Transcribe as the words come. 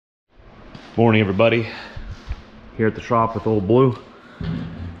Morning, everybody. Here at the shop with Old Blue.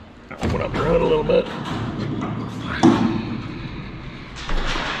 I'll open up the hood a little bit.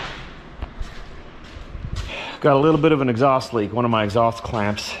 Got a little bit of an exhaust leak. One of my exhaust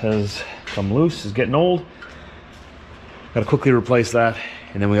clamps has come loose, is getting old. Gotta quickly replace that,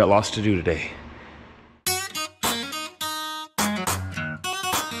 and then we got lots to do today.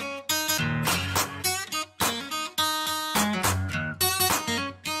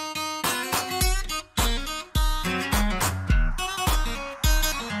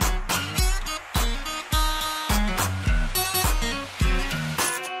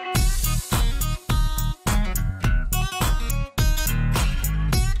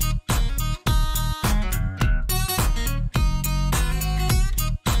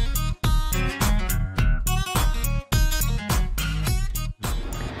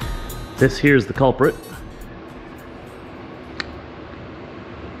 This here's the culprit.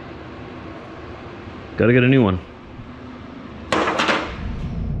 Gotta get a new one.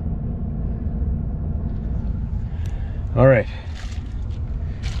 All right.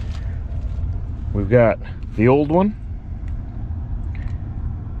 We've got the old one,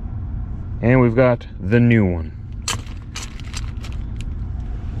 and we've got the new one.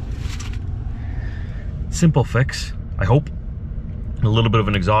 Simple fix, I hope. A little bit of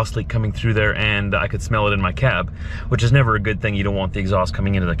an exhaust leak coming through there, and I could smell it in my cab, which is never a good thing. You don't want the exhaust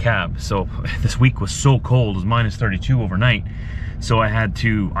coming into the cab. So this week was so cold, it was -32 overnight, so I had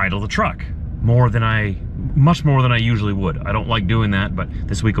to idle the truck much more than I usually would. I don't like doing that, but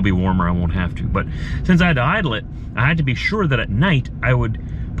this week will be warmer, I won't have to. But since I had to idle it, I had to be sure that at night I would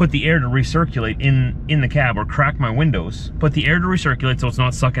put the air to recirculate in the cab, or crack my windows, put the air to recirculate so it's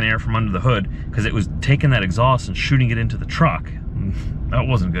not sucking air from under the hood, because it was taking that exhaust and shooting it into the truck. That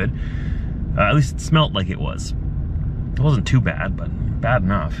wasn't good. At least it smelled like it was. It wasn't too bad, but bad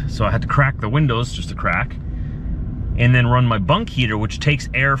enough. So I had to crack the windows, just a crack, and then run my bunk heater, which takes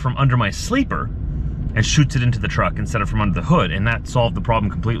air from under my sleeper and shoots it into the truck instead of from under the hood, and that solved the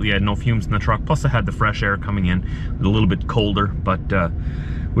problem completely. I had no fumes in the truck, plus I had the fresh air coming in, a little bit colder, but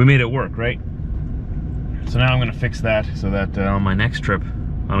we made it work, right? So now I'm gonna fix that so that on my next trip,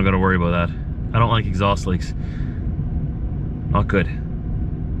 I don't gotta worry about that. I don't like exhaust leaks. Not good.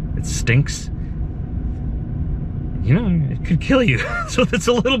 It stinks. You know, it could kill you. So that's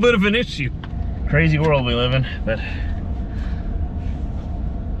a little bit of an issue. Crazy world we live in, but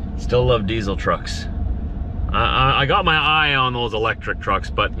still love diesel trucks. I got my eye on those electric trucks,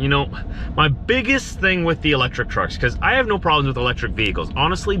 but you know, my biggest thing with the electric trucks, because I have no problems with electric vehicles.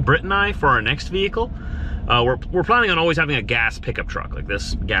 Honestly, Britt and I, for our next vehicle, we're planning on always having a gas pickup truck, like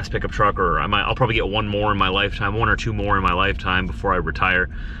this gas pickup truck, or I'll probably get one more in my lifetime, one or two more in my lifetime before I retire.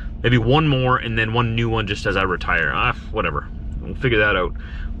 Maybe one more and then one new one just as I retire. Whatever, we'll figure that out.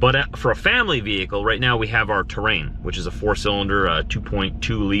 But for a family vehicle, right now we have our Terrain, which is a 4-cylinder,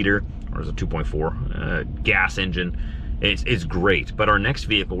 2.2 liter, or is it 2.4, gas engine. It's great. But our next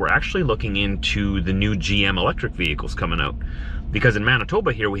vehicle, we're actually looking into the new GM electric vehicles coming out. Because in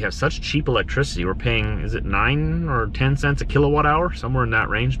Manitoba here, we have such cheap electricity. We're paying, is it 9 or 10 cents a kilowatt hour? Somewhere in that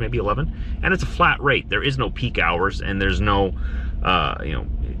range, maybe 11. And it's a flat rate. There is no peak hours, and there's no, you know,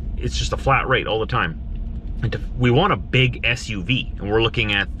 it's just a flat rate all the time. And we want a big SUV, and we're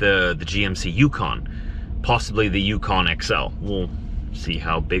looking at the GMC Yukon, possibly the Yukon XL. We'll see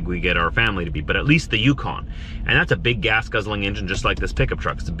how big we get our family to be, but at least the Yukon. And that's a big gas guzzling engine, just like this pickup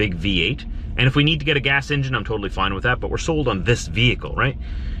truck. It's a big V8. And if we need to get a gas engine, I'm totally fine with that, but we're sold on this vehicle, right?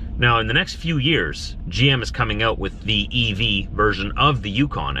 Now, in the next few years, GM is coming out with the EV version of the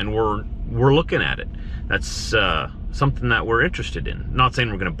Yukon, and we're looking at it. That's something that we're interested in. Not saying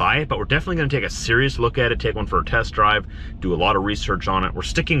we're gonna buy it, but we're definitely gonna take a serious look at it, take one for a test drive, do a lot of research on it. We're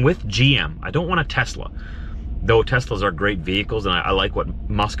sticking with GM. I don't want a Tesla. Though Teslas are great vehicles, and I like what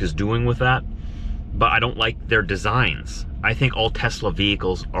Musk is doing with that, but I don't like their designs. I think all Tesla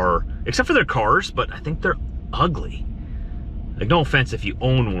vehicles are, except for their cars, but I think they're ugly. Like, no offense if you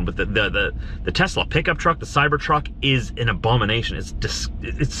own one, but the Tesla pickup truck, the Cybertruck, is an abomination.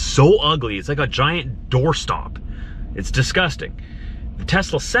 It's so ugly. It's like a giant doorstop. It's disgusting. The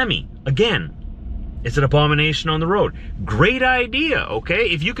Tesla Semi, again, it's an abomination on the road. Great idea, okay?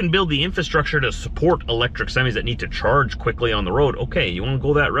 If you can build the infrastructure to support electric semis that need to charge quickly on the road, okay, you want to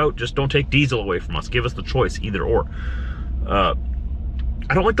go that route, just don't take diesel away from us. Give us the choice, either or. I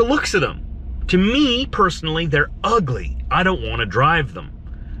don't like the looks of them. To me, personally, they're ugly. I don't want to drive them.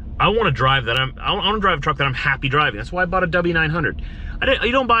 I want to drive a truck that I'm happy driving. That's why I bought a W900.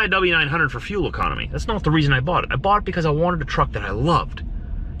 You don't buy a W900 for fuel economy. That's not the reason I bought it. I bought it because I wanted a truck that I loved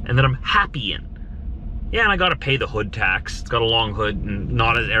and that I'm happy in. Yeah, and I gotta pay the hood tax. It's got a long hood and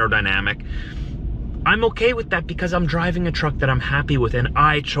not as aerodynamic. I'm okay with that because I'm driving a truck that I'm happy with, and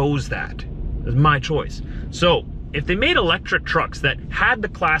I chose that. It's my choice. So if they made electric trucks that had the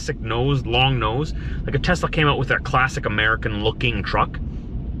classic nose, long nose, like if Tesla came out with a classic American looking truck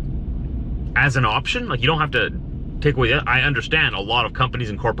as an option, like you don't have to take away that. I understand a lot of companies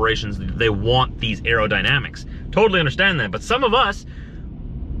and corporations, they want these aerodynamics. Totally understand that. But some of us,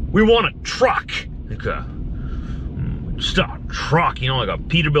 we want a truck. Like a truck, you know, like a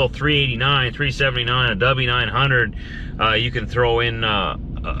Peterbilt 389, 379, a W900. You can throw in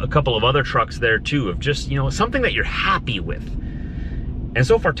a couple of other trucks there too, of just, you know, something that you're happy with. And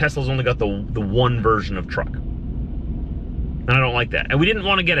so far Tesla's only got the one version of truck, and I don't like that. And we didn't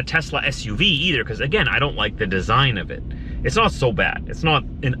want to get a Tesla SUV either, because again, I don't like the design of it. It's not so bad. It's not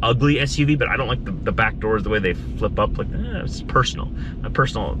an ugly SUV, but I don't like the back doors, the way they flip up. Like, it's personal. My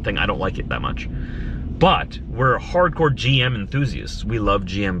personal thing, I don't like it that much. But we're hardcore GM enthusiasts. We love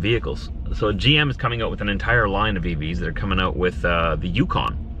GM vehicles. So GM is coming out with an entire line of EVs. They're coming out with the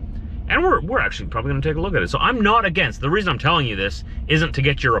Yukon. And we're actually probably gonna take a look at it. So I'm not against. The reason I'm telling you this isn't to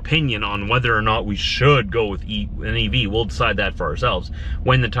get your opinion on whether or not we should go with an EV. We'll decide that for ourselves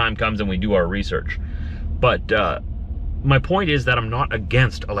when the time comes and we do our research. But my point is that I'm not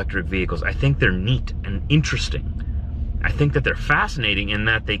against electric vehicles. I think they're neat and interesting. I think that they're fascinating in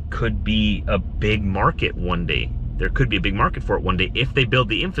that they could be a big market one day. There could be a big market for it one day if they build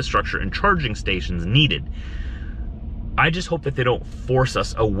the infrastructure and charging stations needed. I just hope that they don't force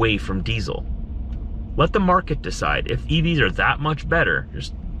us away from diesel. Let the market decide. If EVs are that much better,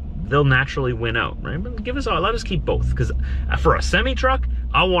 they'll naturally win out, right? But let us keep both. Because for a semi truck,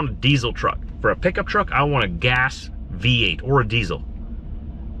 I want a diesel truck. For a pickup truck, I want a gas V8 or a diesel.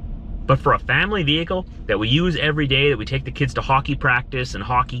 But for a family vehicle that we use every day, that we take the kids to hockey practice and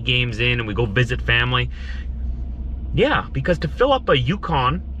hockey games in, and we go visit family, yeah, because to fill up a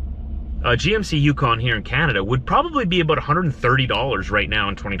Yukon, a GMC Yukon here in Canada would probably be about $130 right now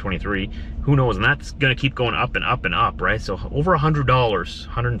in 2023. Who knows? And that's going to keep going up and up and up, right? So over $100,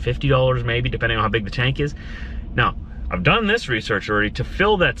 $150 maybe, depending on how big the tank is. Now, I've done this research already. To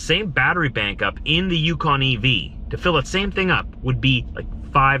fill that same battery bank up in the Yukon EV, to fill that same thing up would be like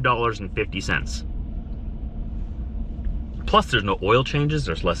 $5.50. Plus there's no oil changes,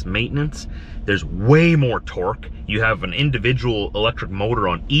 there's less maintenance, there's way more torque. You have an individual electric motor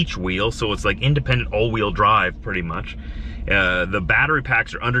on each wheel, so it's like independent all-wheel drive pretty much. The battery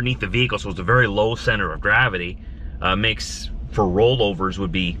packs are underneath the vehicle, so it's a very low center of gravity. Makes for rollovers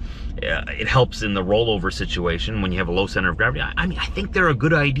would be, it helps in the rollover situation when you have a low center of gravity. I mean, I think they're a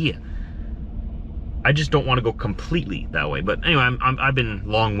good idea. I just don't want to go completely that way. But anyway, I've been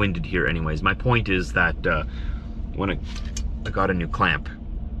long-winded here anyways. My point is that when I got a new clamp.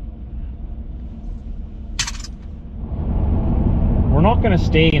 We're not going to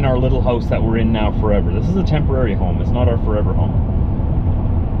stay in our little house that we're in now forever. This is a temporary home. It's not our forever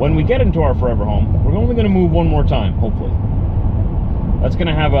home. When we get into our forever home, we're only going to move one more time, hopefully. That's going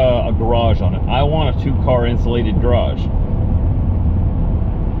to have a garage on it. I want a 2-car insulated garage.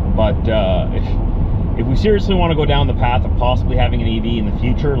 But if we seriously want to go down the path of possibly having an EV in the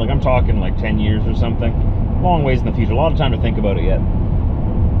future, like I'm talking like 10 years or something, long ways in the future, a lot of time to think about it yet,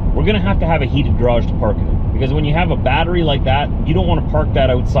 we're going to have a heated garage to park it in. Because when you have a battery like that, you don't want to park that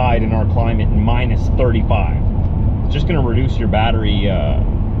outside in our climate in minus 35. It's just going to reduce your battery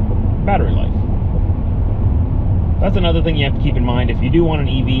life. That's another thing you have to keep in mind. If you do want an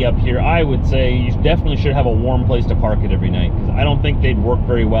EV up here, I would say you definitely should have a warm place to park it every night, because I don't think they'd work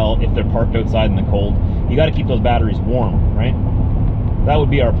very well if they're parked outside in the cold. You got to keep those batteries warm, right? That would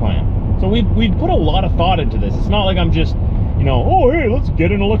be our plan. So we've put a lot of thought into this. It's not like I'm just, you know, oh, hey, let's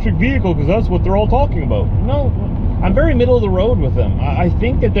get an electric vehicle because that's what they're all talking about. No, I'm very middle of the road with them. I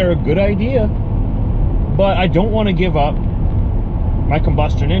think that they're a good idea, but I don't want to give up my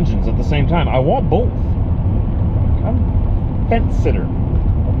combustion engines at the same time. I want both. I'm a fence sitter, a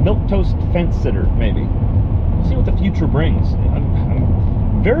milquetoast fence sitter, maybe. We'll see what the future brings.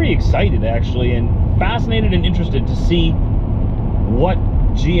 I'm very excited, actually, and fascinated and interested to see what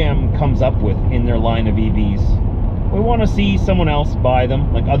GM comes up with in their line of EVs. We want to see someone else buy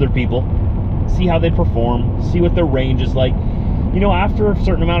them, like other people, see how they perform, see what their range is like. You know, after a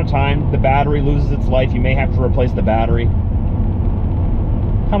certain amount of time, the battery loses its life. You may have to replace the battery.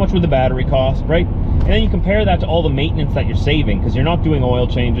 How much would the battery cost, right? And then you compare that to all the maintenance that you're saving, because you're not doing oil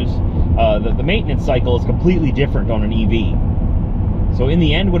changes. The maintenance cycle is completely different on an EV. So in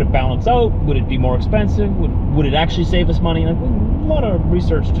the end, would it balance out? Would it be more expensive? Would it actually save us money? Like, a lot of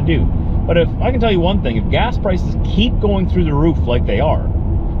research to do. But if I can tell you one thing, if gas prices keep going through the roof like they are,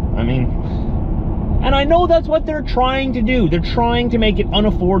 I mean, And I know that's what they're trying to do. They're trying to make it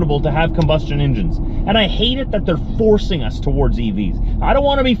unaffordable to have combustion engines. And I hate it that they're forcing us towards EVs. I don't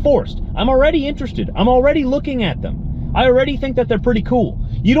want to be forced. I'm already interested. I'm already looking at them. I already think that they're pretty cool.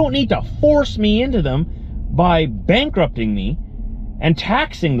 You don't need to force me into them by bankrupting me and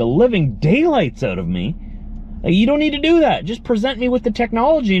taxing the living daylights out of me. You don't need to do that. Just present me with the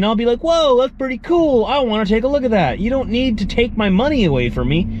technology and I'll be like, whoa, that's pretty cool. I want to take a look at that. You don't need to take my money away from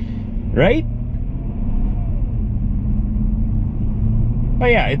me, right?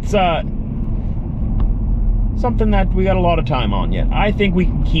 But yeah, it's something that we got a lot of time on yet. I think we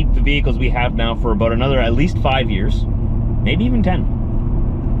can keep the vehicles we have now for about another at least 5 years, maybe even 10. I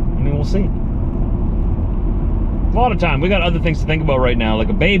mean, we'll see. A lot of time. We got other things to think about right now, like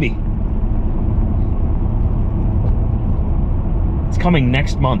a baby. It's coming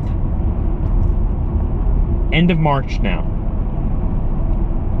next month. End of March now.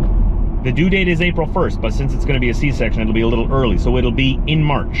 The due date is April 1st, but since it's going to be a C-section, it'll be a little early, so it'll be in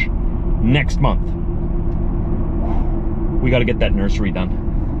March, next month. We got to get that nursery done.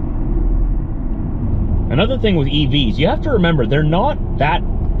 Another thing with EVs, you have to remember, they're not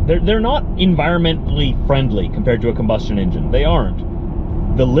environmentally friendly compared to a combustion engine. They aren't.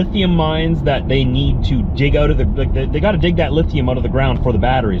 The lithium mines that they need to dig out of the, they got to dig that lithium out of the ground for the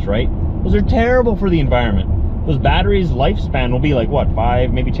batteries, right? Those are terrible for the environment. Those batteries' lifespan will be like, what,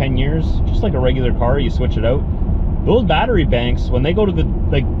 5, maybe 10 years? Just like a regular car, you switch it out. Those battery banks, when they go to the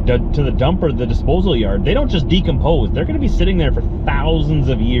to the dump or the disposal yard, they don't just decompose. They're going to be sitting there for thousands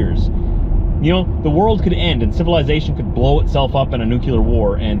of years. You know, the world could end and civilization could blow itself up in a nuclear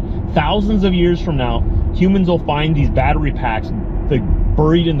war, and thousands of years from now, humans will find these battery packs like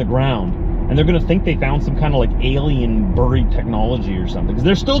buried in the ground, and they're going to think they found some kind of like alien buried technology or something, because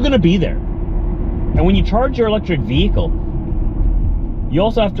they're still going to be there. And when you charge your electric vehicle, you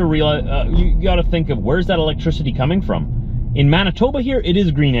also have to realize, you got to think of where's that electricity coming from. In Manitoba here, it is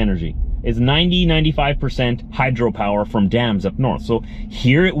green energy. It's 90-95% hydropower from dams up north. So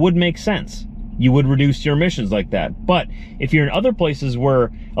here it would make sense. You would reduce your emissions like that. But if you're in other places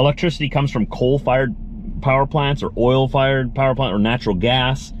where electricity comes from coal-fired power plants or oil-fired power plant or natural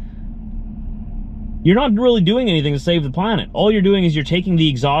gas, you're not really doing anything to save the planet. All you're doing is you're taking the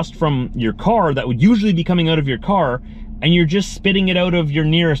exhaust from your car that would usually be coming out of your car, and you're just spitting it out of your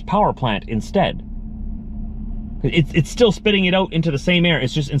nearest power plant instead. It's still spitting it out into the same air.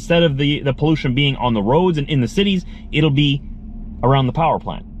 It's just instead of the pollution being on the roads and in the cities, it'll be around the power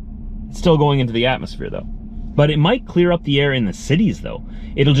plant. It's still going into the atmosphere though. But it might clear up the air in the cities though.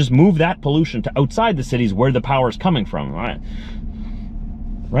 It'll just move that pollution to outside the cities where the power is coming from.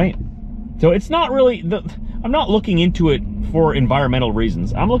 Right? So it's not really, I'm not looking into it for environmental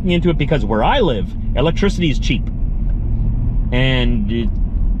reasons. I'm looking into it because where I live, electricity is cheap. And it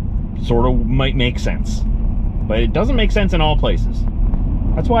sort of might make sense. But it doesn't make sense in all places.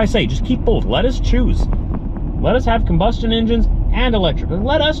 That's why I say, just keep both. Let us choose. Let us have combustion engines and electric.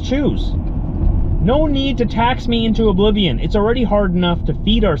 Let us choose. No need to tax me into oblivion. It's already hard enough to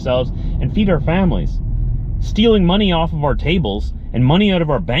feed ourselves and feed our families. Stealing money off of our tables and money out of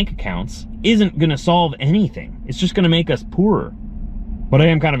our bank accounts isn't going to solve anything. It's just going to make us poorer. But I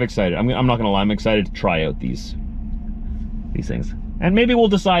am kind of excited. I'm not going to lie. I'm excited to try out these things. And maybe we'll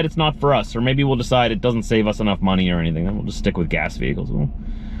decide it's not for us, or maybe we'll decide it doesn't save us enough money or anything. Then we'll just stick with gas vehicles.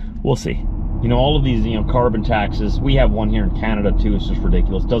 We'll see. You know, all of these, you know, carbon taxes. We have one here in Canada too. It's just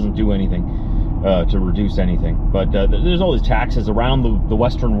ridiculous. Doesn't do anything to reduce anything. But there's all these taxes around the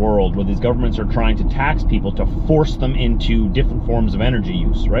Western world where these governments are trying to tax people to force them into different forms of energy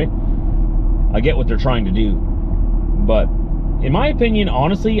use, right? I get what they're trying to do. But in my opinion,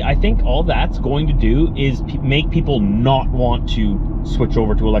 honestly, I think all that's going to do is make people not want to switch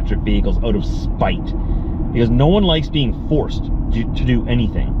over to electric vehicles out of spite. Because no one likes being forced to do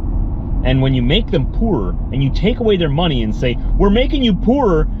anything. And when you make them poorer and you take away their money and say, we're making you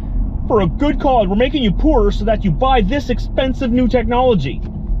poorer for a good cause, we're making you poorer so that you buy this expensive new technology.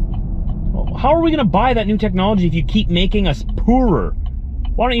 Well, how are we going to buy that new technology if you keep making us poorer?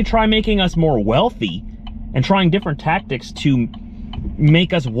 Why don't you try making us more wealthy and trying different tactics to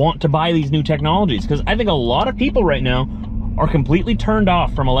make us want to buy these new technologies? Because I think a lot of people right now are completely turned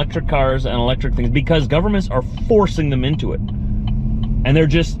off from electric cars and electric things because governments are forcing them into it. And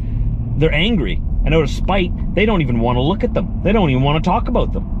they're angry. And out of spite, they don't even want to look at them. They don't even want to talk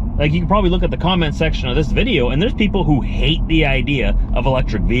about them. Like, you can probably look at the comment section of this video, and there's people who hate the idea of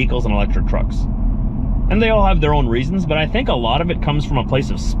electric vehicles and electric trucks. And they all have their own reasons, but I think a lot of it comes from a place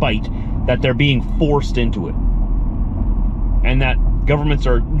of spite that they're being forced into it. And that governments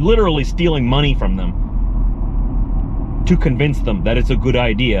are literally stealing money from them to convince them that it's a good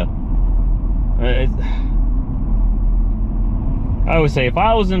idea. I would say if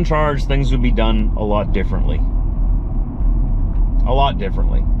I was in charge, things would be done a lot differently. A lot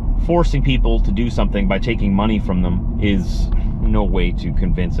differently. Forcing people to do something by taking money from them is no way to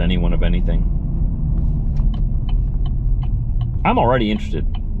convince anyone of anything. I'm already interested.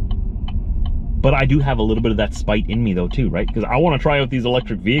 But I do have a little bit of that spite in me though too, right? Because I want to try out these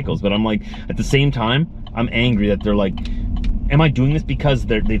electric vehicles, but I'm like, at the same time, I'm angry that they're like, am I doing this because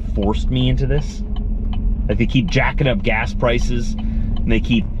they've forced me into this? Like they keep jacking up gas prices, and they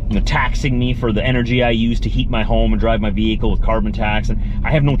keep, you know, taxing me for the energy I use to heat my home and drive my vehicle with carbon tax, and I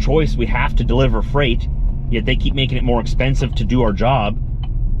have no choice. We have to deliver freight, yet they keep making it more expensive to do our job.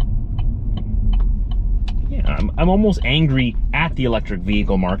 Yeah, I'm almost angry at the electric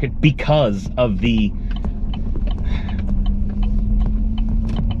vehicle market because of the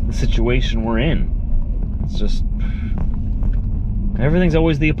situation we're in. It's just, everything's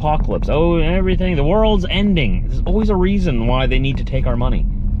always the apocalypse. Oh, everything, the world's ending. There's always a reason why they need to take our money.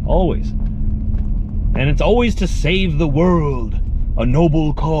 Always. And it's always to save the world. A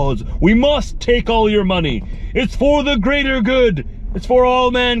noble cause. We must take all your money. It's for the greater good. It's for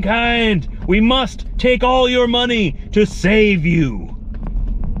all mankind. We must take all your money to save you.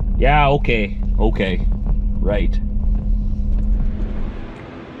 Yeah, okay. Okay. Right.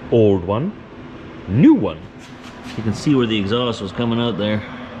 Old one. New one. You can see where the exhaust was coming out there.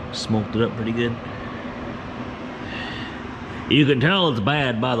 Smoked it up pretty good. You can tell it's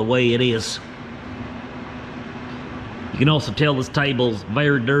bad by the way it is. You can also tell this table's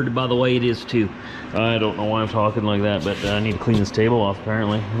very dirty by the way it is too. I don't know why I'm talking like that, but I need to clean this table off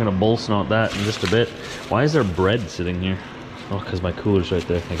apparently. I'm gonna bowl snot that in just a bit. Why is there bread sitting here? Oh, because my cooler's right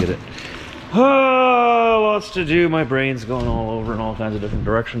there. I get it. Oh, lots to do. My brain's going all over in all kinds of different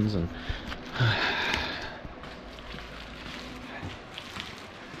directions, and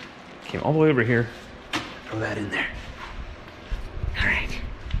came all the way over here. Throw that in there. All right.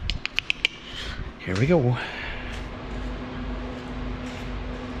 Here we go.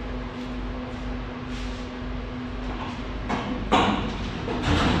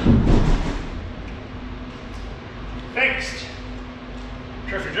 Fixed.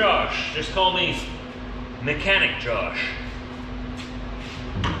 Triffer Josh. Just call me Mechanic Josh.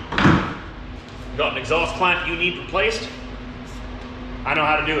 Got an exhaust clamp you need replaced? I know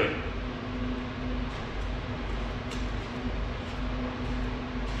how to do it.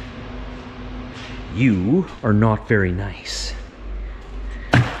 You are not very nice.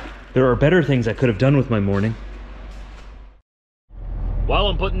 There are better things I could have done with my morning. While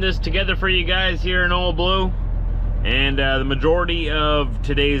I'm putting this together for you guys here in Old Blue, and the majority of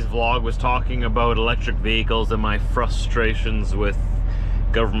today's vlog was talking about electric vehicles and my frustrations with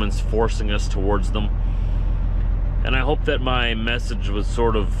governments forcing us towards them. And I hope that my message was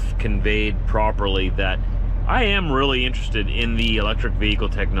sort of conveyed properly, that I am really interested in the electric vehicle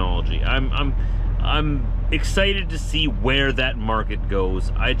technology. I'm excited to see where that market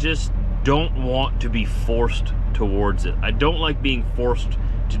goes. I just don't want to be forced towards it. I don't like being forced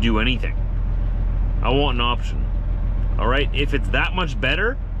to do anything. I want an option. All right, if it's that much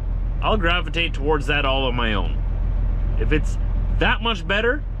better, I'll gravitate towards that all on my own. If it's that much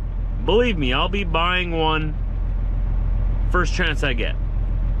better, believe me, I'll be buying one first chance I get.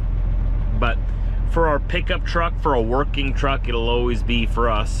 But for our pickup truck, for a working truck, it'll always be, for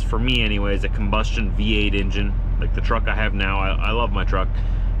us, for me anyways, a combustion V8 engine, like the truck I have now. I love my truck,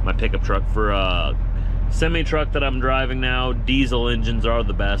 my pickup truck. For a semi-truck that I'm driving now, diesel engines are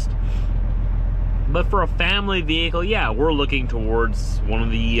the best. But for a family vehicle, yeah, we're looking towards one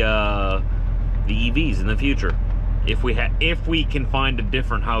of the EVs in the future. If we can find a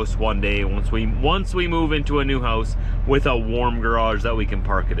different house one day, once we move into a new house with a warm garage that we can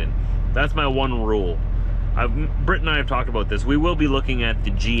park it in. That's my one rule. Britt and I have talked about this. We will be looking at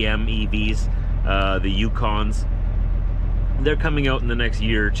the GM EVs, the Yukons. They're coming out in the next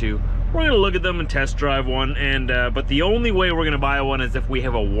year or two. We're gonna look at them and test drive one, and but the only way we're gonna buy one is if we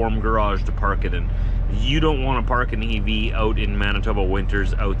have a warm garage to park it in. You don't want to park an EV out in Manitoba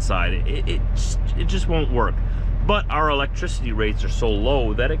winters outside. It just won't work. But our electricity rates are so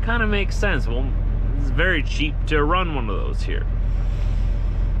low that it kind of makes sense. Well, it's very cheap to run one of those here.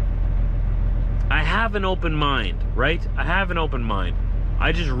 I have an open mind, right? I have an open mind.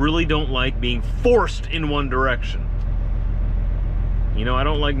 I just really don't like being forced in one direction. You know, I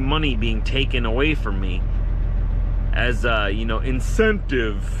don't like money being taken away from me as you know,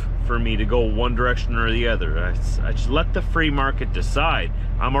 incentive for me to go one direction or the other. I just let the free market decide.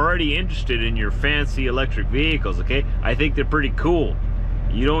 I'm already interested in your fancy electric vehicles, okay? I think they're pretty cool.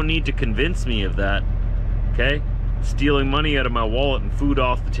 You don't need to convince me of that, okay? stealing money out of my wallet and food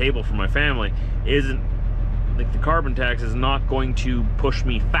off the table for my family isn't, like, the carbon tax is not going to push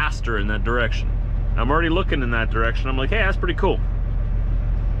me faster in that direction. I'm already looking in that direction. I'm like, hey, that's pretty cool.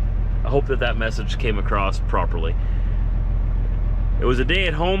 I hope that that message came across properly. It was a day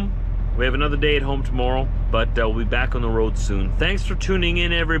at home. We have another day at home tomorrow, but we'll be back on the road soon. Thanks for tuning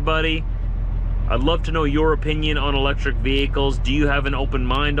in, everybody. I'd love to know your opinion on electric vehicles. Do you have an open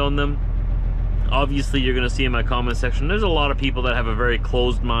mind on them? Obviously, you're going to see in my comment section, there's a lot of people that have a very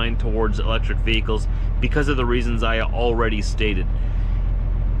closed mind towards electric vehicles because of the reasons I already stated.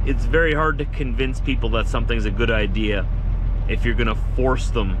 It's very hard to convince people that something's a good idea if you're going to force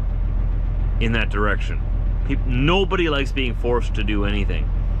them in that direction. Nobody likes being forced to do anything.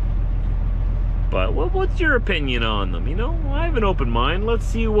 But what's your opinion on them? You know, I have an open mind. Let's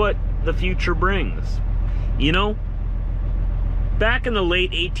see what the future brings. You know, back in the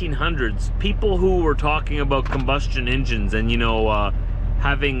late 1800s, people who were talking about combustion engines and, you know,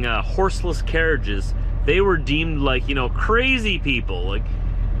 having horseless carriages, they were deemed like, you know, crazy people. Like,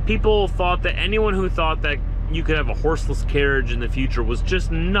 people thought that anyone who thought that you could have a horseless carriage in the future was just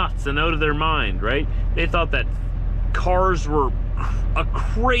nuts and out of their mind, right? They thought that cars were a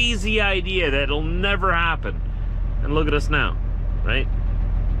crazy idea that'll never happen. And look at us now, right?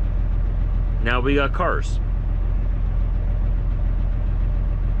 Now we got cars.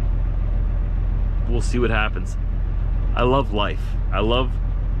 We'll see what happens. I love life. I love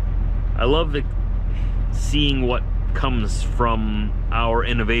seeing what comes from our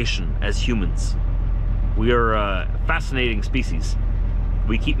innovation as humans. We are a fascinating species.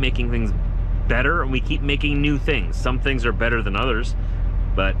 We keep making things better and we keep making new things. Some things are better than others,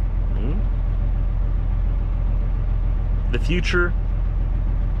 but the future,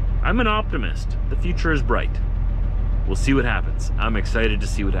 I'm an optimist. The future is bright. We'll see what happens. I'm excited to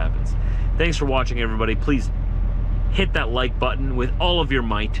see what happens. Thanks for watching, everybody. Please hit that like button with all of your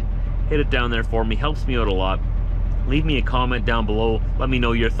might. Hit it down there for me. Helps me out a lot. Leave me a comment down below. Let me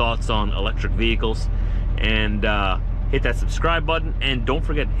know your thoughts on electric vehicles. And hit that subscribe button. And don't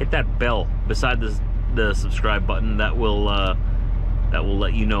forget, hit that bell beside the subscribe button. That will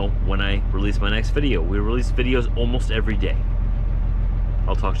let you know when I release my next video. We release videos almost every day.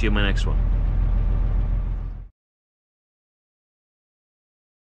 I'll talk to you in my next one.